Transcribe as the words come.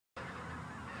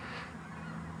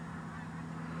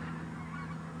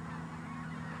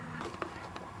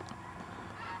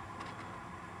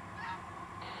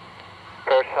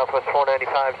Southwest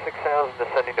 495, 6,000,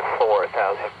 descending to 4,000.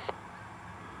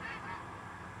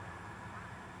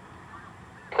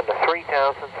 Descend to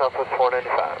 3,000, Southwest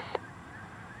 495.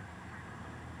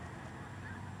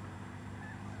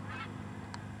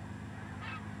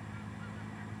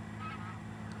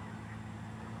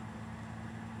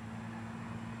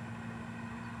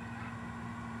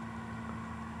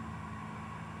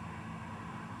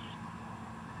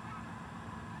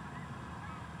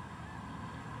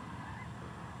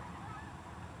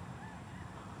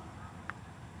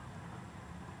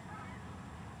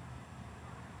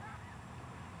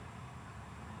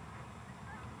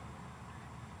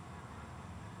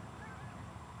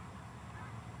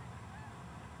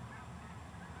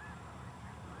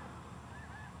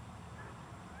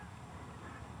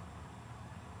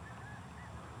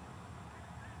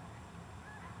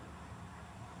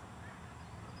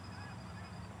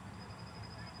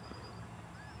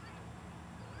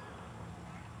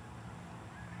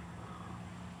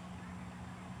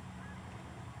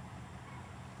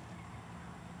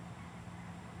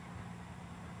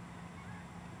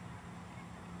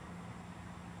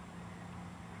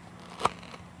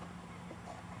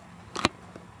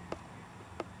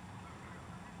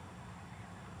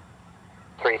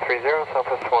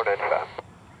 Southwest 495.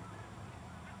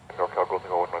 NorCal Golden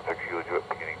Eagle 116 Juliet, Juliet,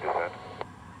 beginning descent.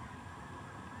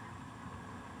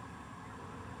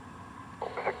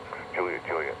 6 Juliet,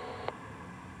 Juliet.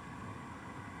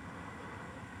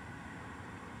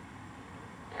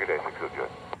 Good day, 6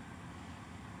 Juliet.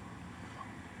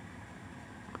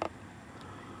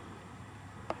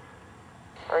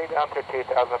 Hurry down to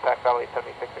 2,000, Pack Valley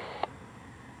 76.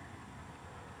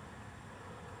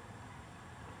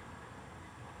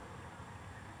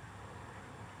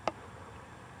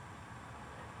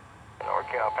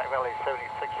 NorCal, Pack Valley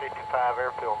 7655,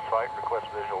 airfield site, request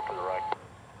visual to the right.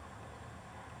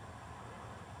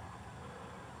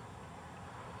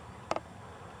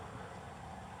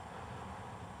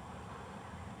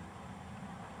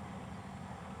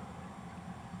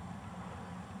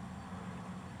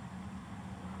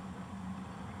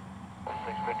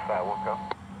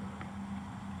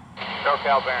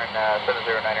 NorCal Baron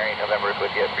 7098 November is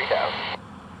with you at 3,000.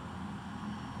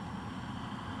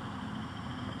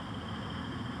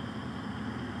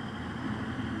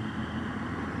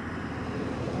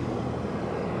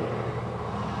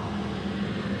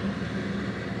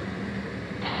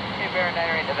 Baron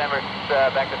 908 November,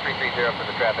 back to 330 for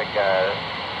the traffic,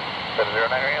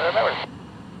 7098 November.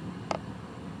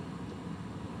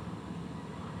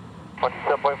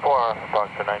 27.4,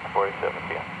 approximately 9:47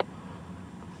 p.m.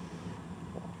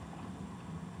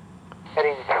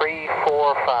 Heading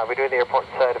 345, we do the airport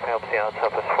side of Halcyon,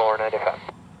 Southwest 495.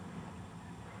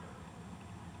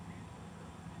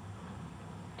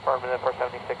 Affirmative for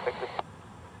 7660.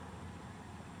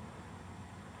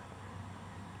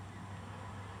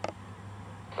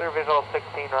 Clear visual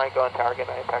 16 right, going target,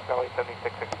 Pack Valley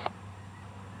 7660.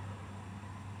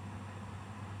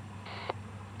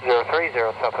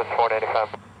 030, Southwest 495.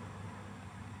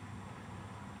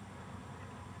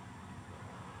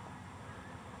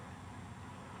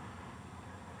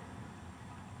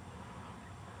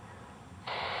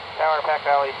 Tower Pack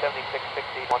Valley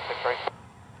 7660, 16 right,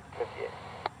 58.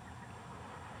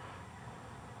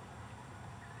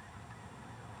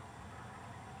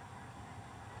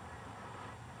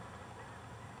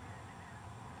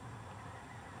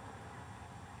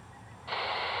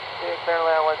 Turn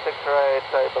land 16 right,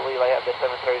 I believe I have the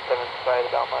 737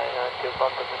 sighted on my 2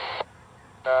 o'clock position.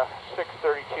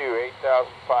 632,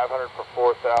 8,500 for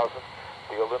 4,000,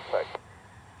 field in sight.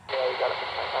 Yeah, we got it.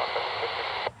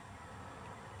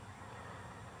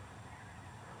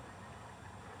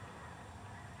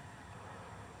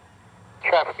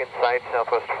 Traffic in sight,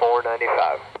 Southwest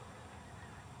 495.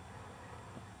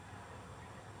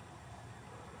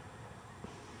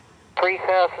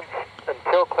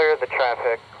 Until clear of the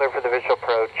traffic, clear for the visual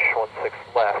approach,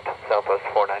 16 left, Southwest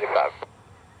 495.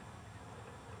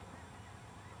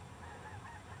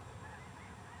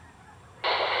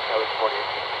 That was 48.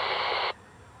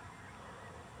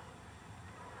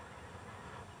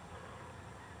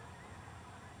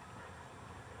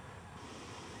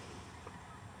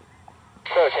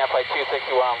 So, Champlain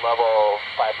 261, level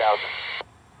 5,000.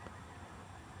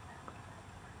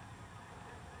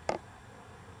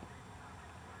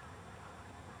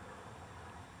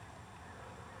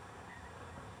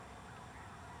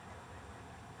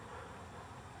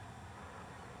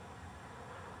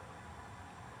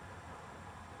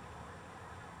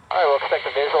 Alright, we'll expect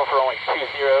a visual for only 20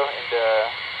 and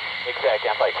exact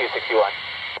down flight 261.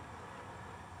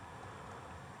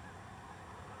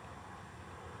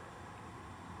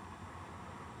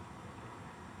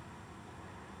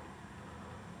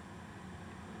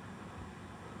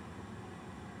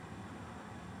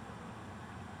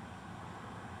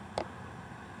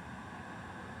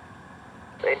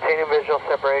 Maintaining visual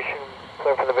separation.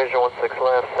 Clear for the visual 16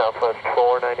 left, southwest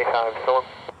 495 storm.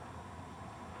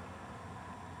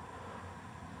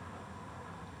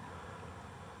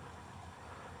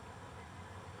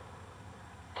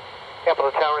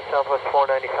 Capital Tower, southwest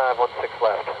 495, 16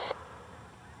 left.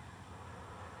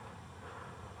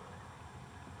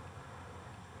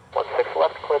 One six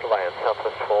left, clear to land,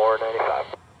 southwest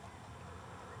 495.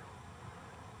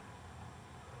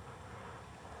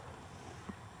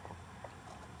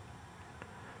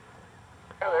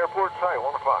 Yeah, the airport site,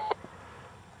 1 o'clock.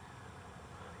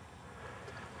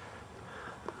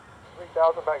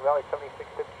 3000 back valley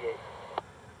 7658.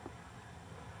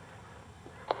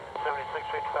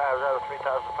 7655 out of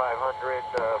 3,500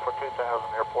 for 2,000,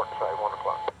 airport site, 1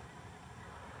 o'clock.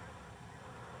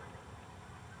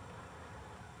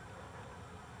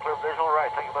 Clear visual right,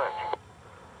 thank you much.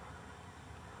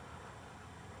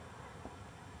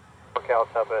 Cal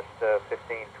Southwest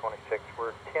 1526.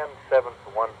 We're 10-7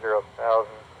 for 10,000.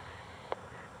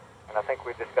 And I think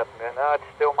we just got them in. No, it's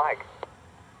still Mike.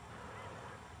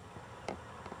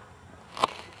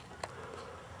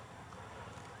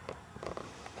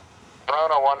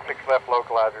 Verona 16 left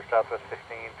localizer, Southwest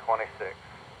 1526.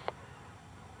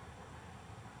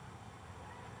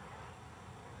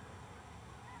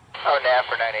 Oh, nav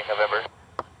for 98 November.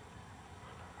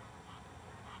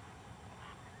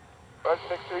 Red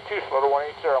 632, slow to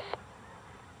 180.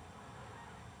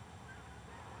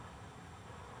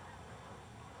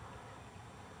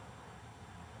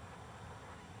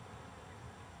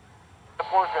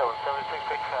 Airport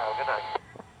 7665, good night.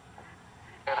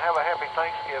 And have a happy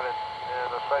Thanksgiving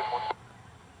and a safe one.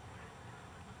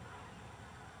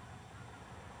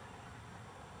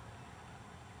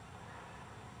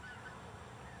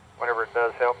 Whenever it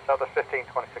does help, Southwest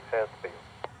 1526 has speed.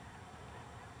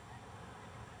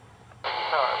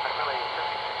 Sorry, I'm really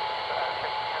 7665,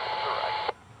 take the to the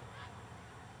right.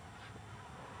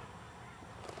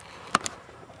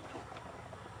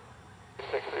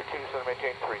 So to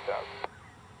maintain 3,000.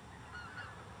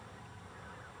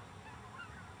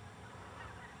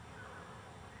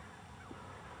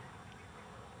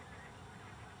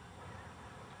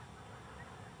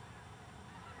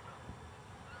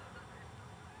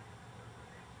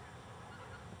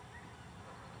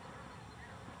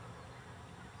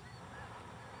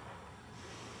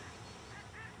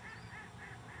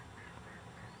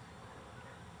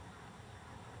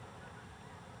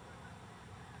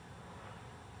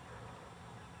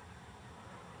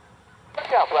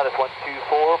 South lattice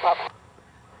 124, pop.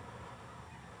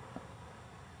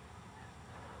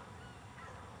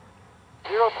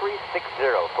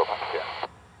 0360,